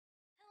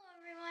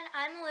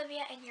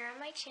Olivia and you're on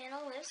my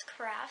channel,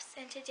 KCrafts,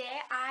 and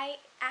today I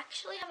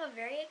actually have a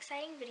very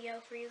exciting video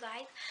for you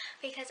guys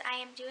because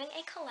I am doing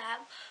a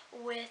collab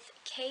with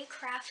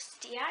KCrafts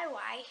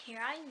DIY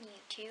here on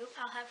YouTube.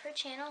 I'll have her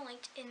channel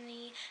linked in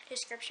the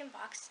description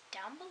box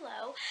down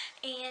below,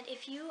 and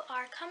if you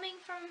are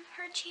coming from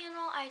her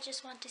channel, I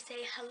just want to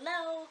say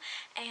hello,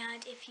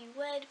 and if you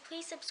would,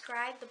 please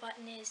subscribe. The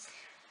button is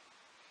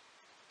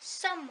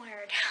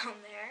somewhere down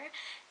there,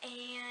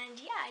 and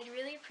yeah, I'd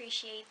really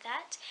appreciate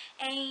that.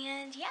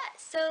 And yeah,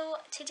 so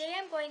today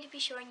I'm going to be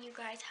showing you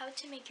guys how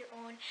to make your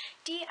own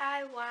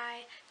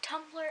DIY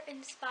Tumblr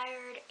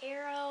inspired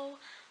arrow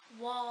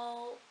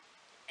wall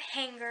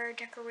hanger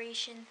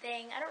decoration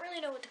thing. I don't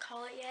really know what to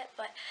call it yet,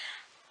 but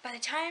by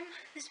the time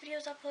this video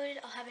is uploaded,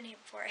 I'll have a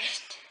name for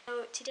it.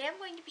 So today I'm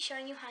going to be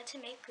showing you how to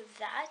make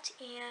that,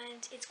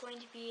 and it's going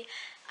to be,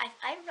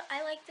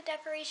 I like the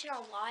decoration a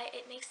lot.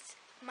 It makes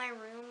my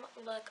room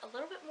look a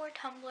little bit more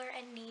Tumblr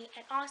and neat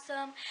and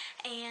awesome.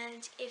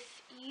 And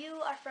if you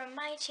are from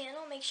my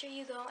channel, make sure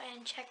you go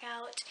and check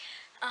out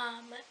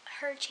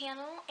her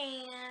channel,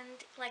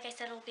 and like I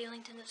said, it'll be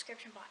linked in the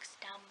description box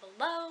down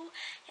below.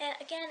 And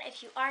again,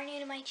 if you are new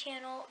to my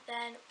channel,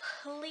 then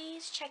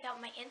please check out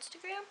my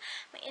Instagram.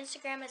 My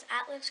Instagram is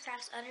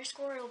 @livescrafts_.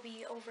 It'll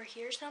be over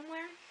here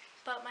somewhere,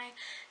 but my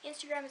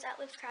Instagram is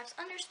 @livescrafts_,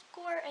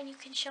 and you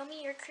can show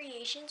me your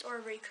creations or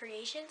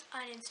recreations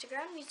on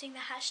Instagram using the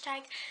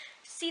hashtag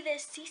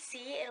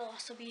 #SeeThisCC. It'll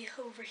also be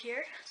over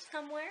here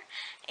somewhere.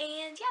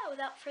 And yeah,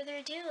 without further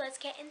ado, let's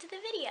get into the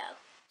video.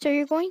 So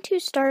you're going to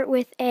start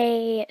with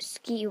a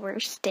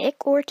skewer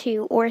stick, or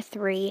 2 or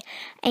 3,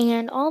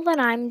 and all that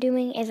I'm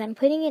doing is I'm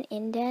putting an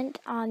indent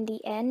on the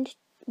end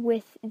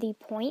with the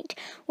point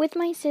with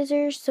my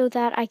scissors so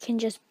that I can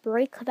just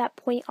break that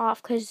point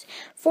off, because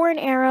for an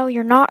arrow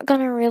you're not going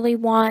to really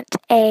want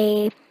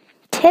a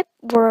tip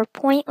or a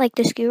point like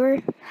the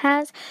skewer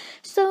has.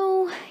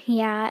 So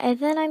yeah, and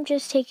then I'm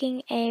just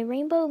taking a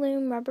rainbow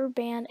loom rubber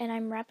band and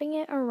I'm wrapping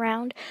it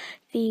around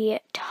the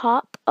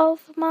top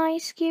of my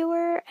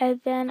skewer,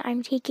 and then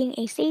I'm taking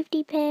a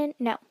safety pin,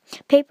 no,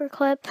 paper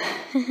clip.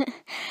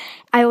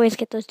 I always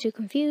get those two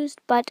confused,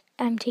 but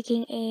I'm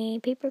taking a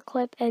paper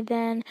clip and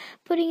then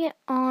putting it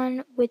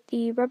on with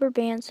the rubber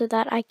band so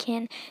that I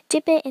can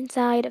dip it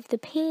inside of the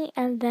paint,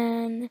 and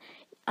then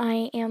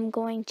I am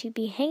going to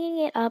be hanging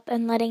it up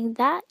and letting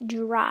that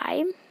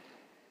dry.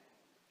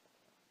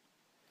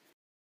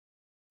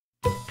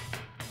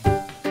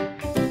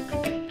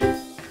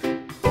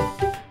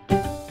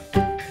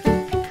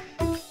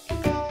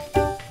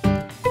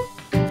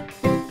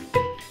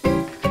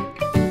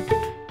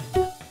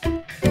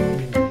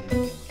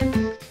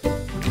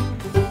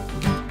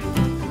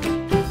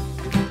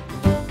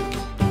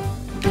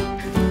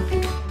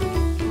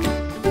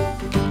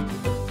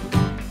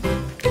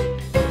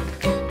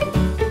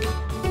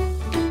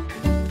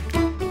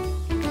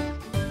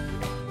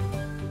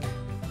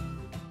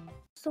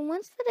 So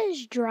once that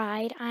is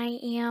dried, I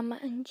am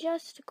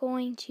just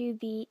going to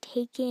be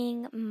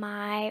taking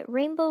my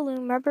rainbow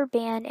loom rubber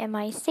band and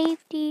my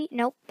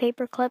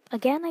paper clip,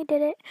 again I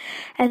did it,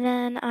 and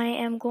then I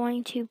am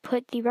going to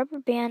put the rubber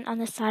band on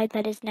the side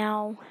that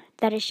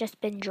has just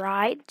been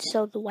dried,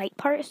 so the white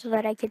part, so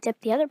that I could dip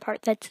the other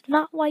part that's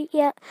not white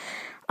yet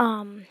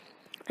in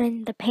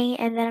the paint.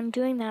 And then I'm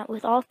doing that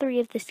with all 3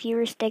 of the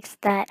skewer sticks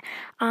that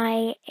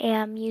I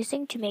am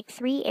using to make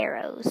 3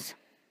 arrows.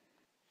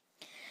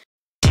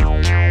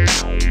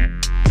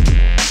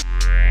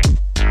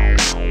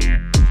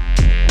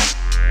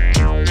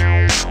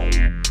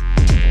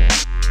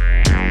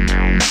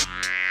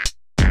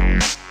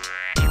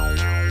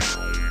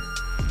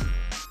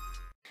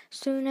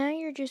 So now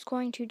you're just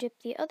going to dip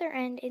the other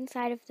end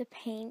inside of the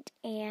paint,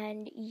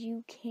 and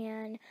you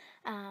can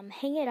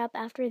hang it up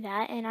after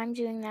that, and I'm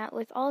doing that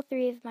with all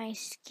 3 of my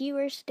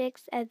skewer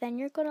sticks, and then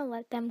you're going to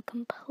let them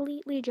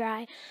completely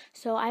dry.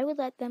 So I would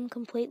let them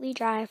completely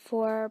dry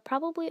for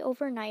probably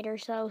overnight or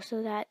so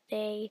that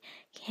they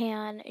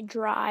can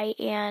dry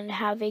and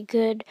have a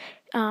good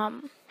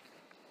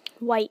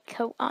white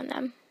coat on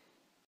them.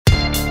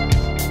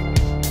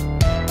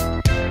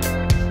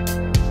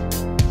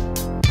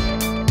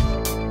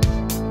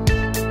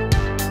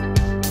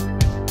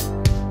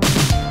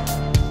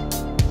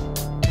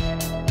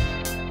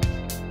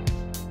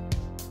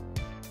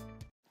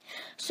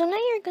 So now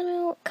you're going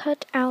to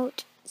cut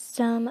out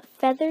some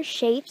feather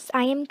shapes.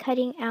 I am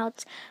cutting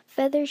out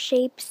feather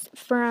shapes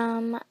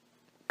from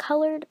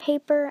colored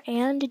paper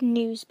and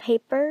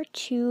newspaper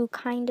to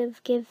kind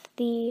of give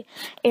the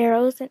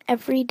arrows an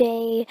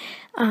everyday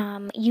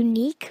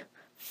unique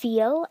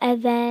feel.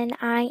 And then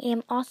I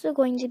am also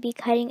going to be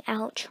cutting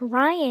out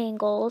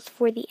triangles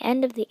for the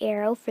end of the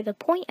arrow, for the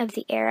point of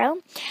the arrow.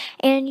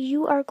 And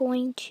you are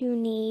going to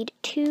need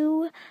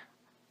 2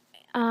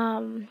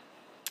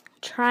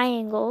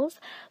 triangles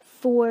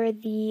for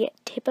the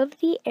tip of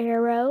the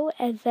arrow,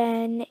 and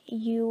then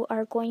you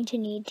are going to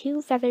need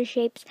 2 feather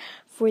shapes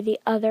for the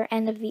other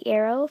end of the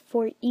arrow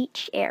for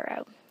each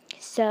arrow.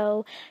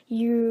 So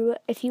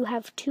if you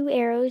have 2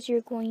 arrows,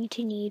 you're going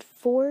to need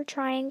 4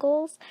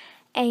 triangles,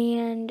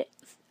 and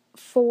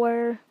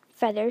 4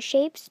 feather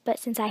shapes, but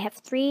since I have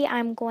 3,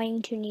 I'm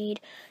going to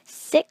need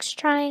 6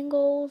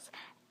 triangles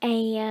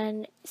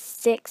and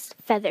 6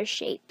 feather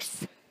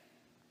shapes.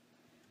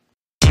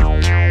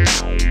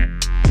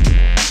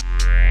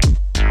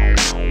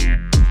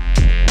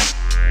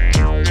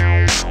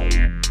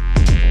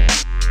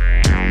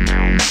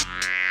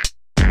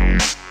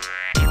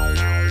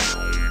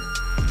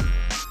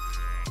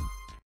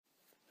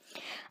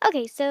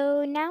 Okay,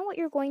 so now what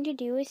you're going to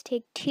do is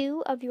take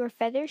 2 of your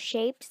feather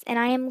shapes, and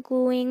I am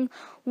gluing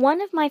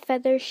one of my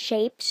feather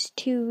shapes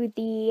to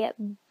the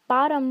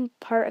bottom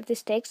part of the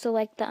stick, so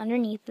like the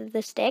underneath of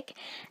the stick,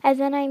 and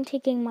then I'm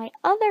taking my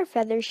other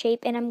feather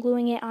shape and I'm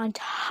gluing it on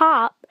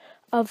top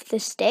of the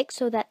stick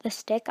so that the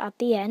stick at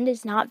the end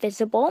is not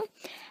visible.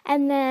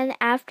 And then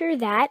after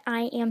that,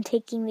 I am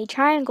taking the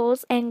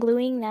triangles and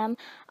gluing them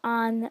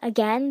on,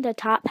 again, the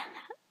top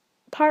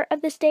part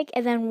of the stick,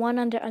 and then one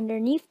on the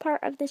underneath part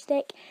of the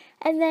stick,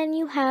 and then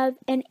you have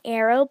an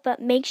arrow. But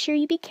make sure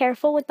you be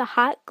careful with the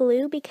hot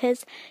glue,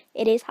 because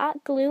it is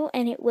hot glue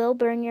and it will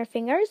burn your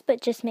fingers, but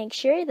just make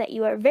sure that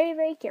you are very,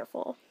 very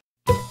careful.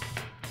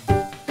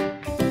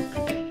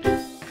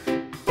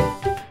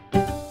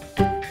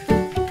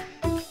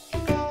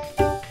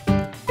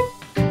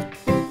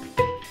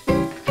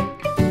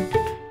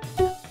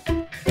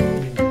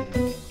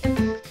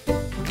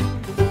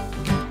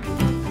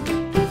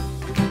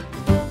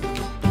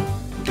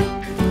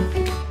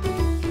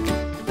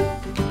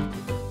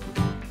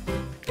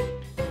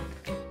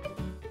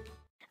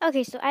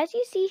 Okay, so as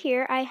you see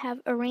here, I have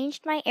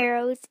arranged my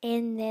arrows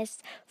in this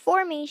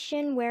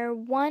formation where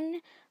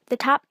the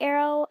top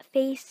arrow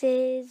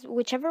faces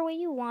whichever way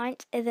you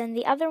want, and then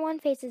the other one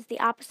faces the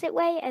opposite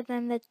way, and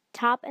then the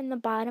top and the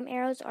bottom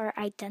arrows are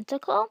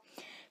identical.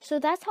 So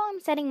that's how I'm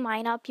setting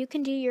mine up. You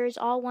can do yours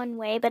all one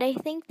way, but I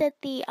think that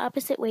the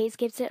opposite ways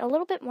gives it a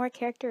little bit more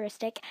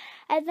characteristic.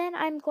 And then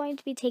I'm going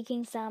to be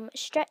taking some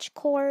stretch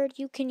cord.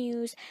 You can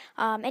use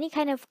any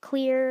kind of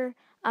clear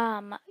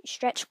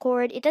stretch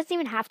cord. It doesn't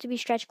even have to be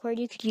stretch cord.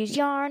 You could use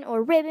yarn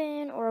or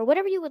ribbon or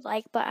whatever you would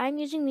like, but I'm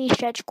using the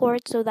stretch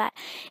cord so that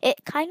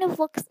it kind of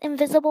looks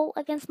invisible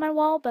against my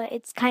wall, but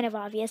it's kind of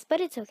obvious, but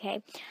it's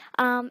okay.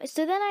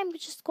 So then I'm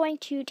just going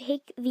to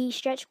take the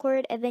stretch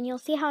cord, and then you'll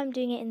see how I'm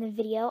doing it in the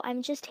video.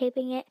 I'm just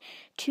taping it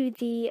to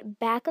the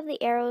back of the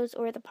arrows,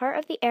 or the part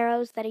of the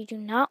arrows that I do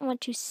not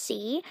want to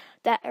see,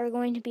 that are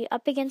going to be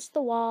up against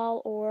the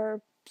wall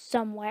or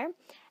somewhere.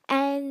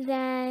 And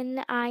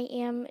then I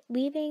am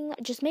leaving,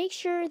 just make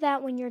sure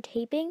that when you're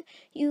taping,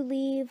 you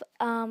leave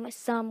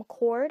some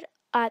cord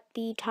at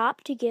the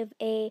top to give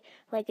a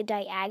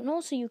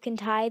diagonal, so you can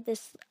tie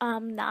this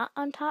knot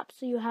on top,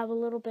 so you have a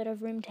little bit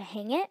of room to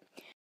hang it.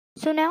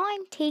 So now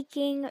I'm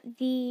taking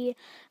the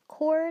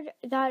cord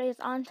that is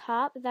on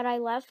top that I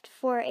left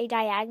for a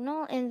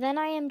diagonal, and then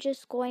I am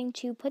just going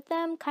to put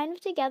them kind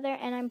of together,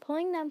 and I'm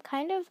pulling them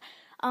kind of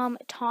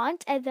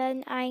taut, and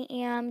then I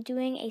am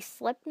doing a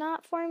slip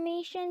knot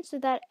formation so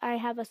that I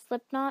have a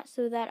slip knot,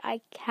 so that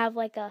I have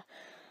like a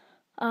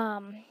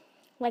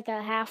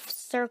half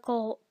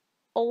circle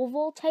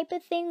oval type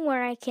of thing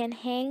where I can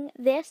hang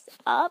this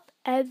up.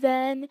 And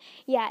then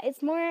yeah,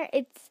 it's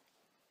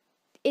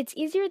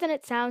easier than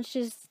it sounds.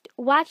 Just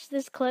watch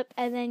this clip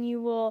and then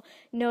you will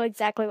know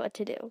exactly what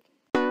to do.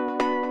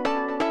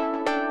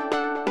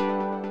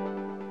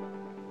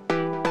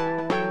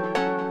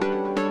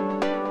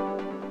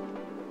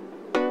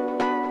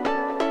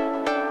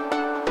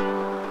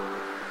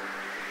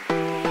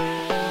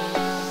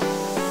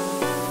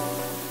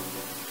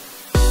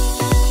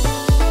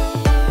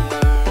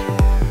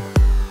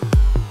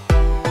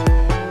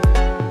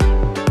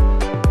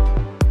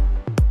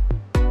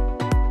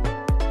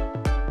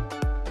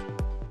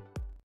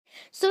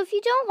 So if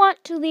you don't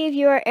want to leave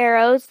your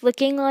arrows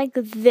looking like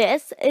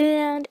this,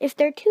 and if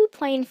they're too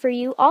plain for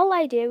you, all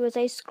I did was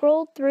I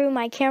scrolled through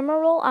my camera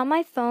roll on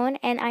my phone,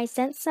 and I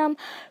sent some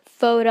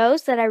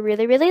photos that I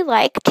really, really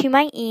like to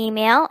my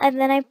email, and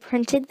then I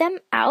printed them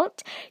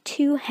out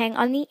to hang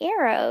on the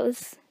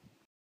arrows.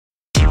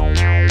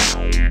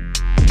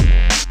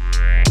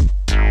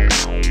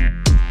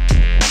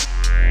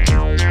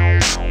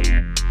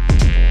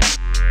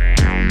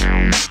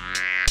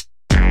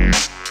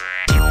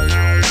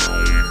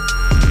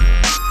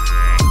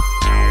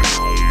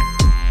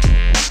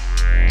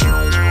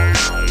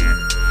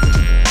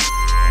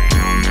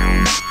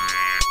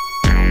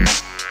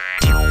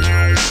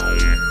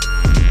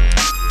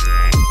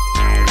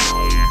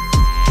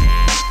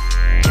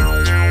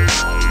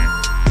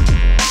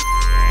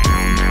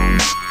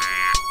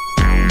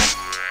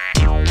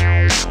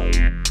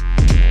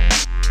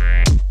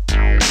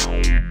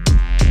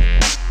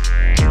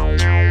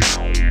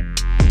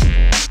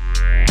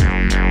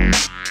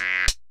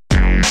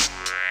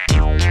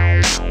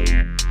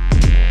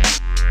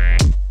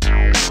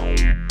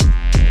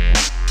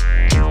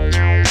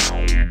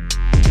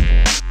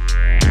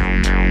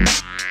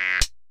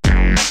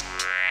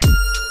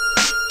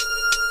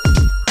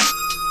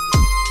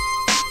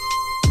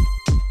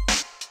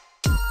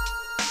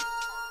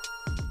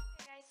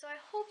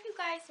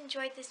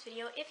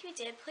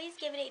 did, please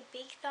give it a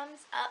big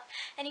thumbs up.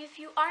 And if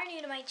you are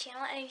new to my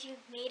channel and if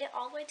you've made it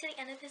all the way to the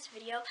end of this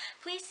video,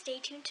 please stay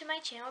tuned to my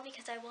channel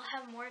because I will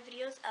have more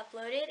videos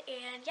uploaded.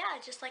 And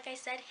yeah, just like I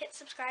said, hit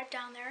subscribe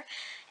down there.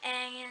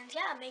 And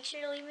yeah, make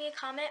sure to leave me a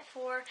comment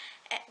for,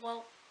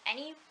 well,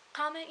 any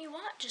comment you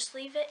want. Just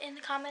leave it in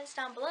the comments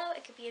down below.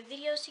 It could be a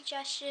video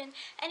suggestion,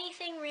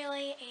 anything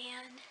really.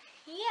 And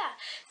yeah,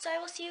 so I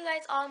will see you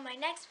guys all in my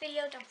next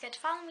video. Don't forget to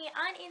follow me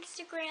on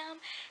Instagram.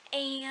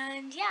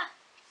 And yeah,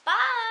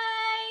 bye!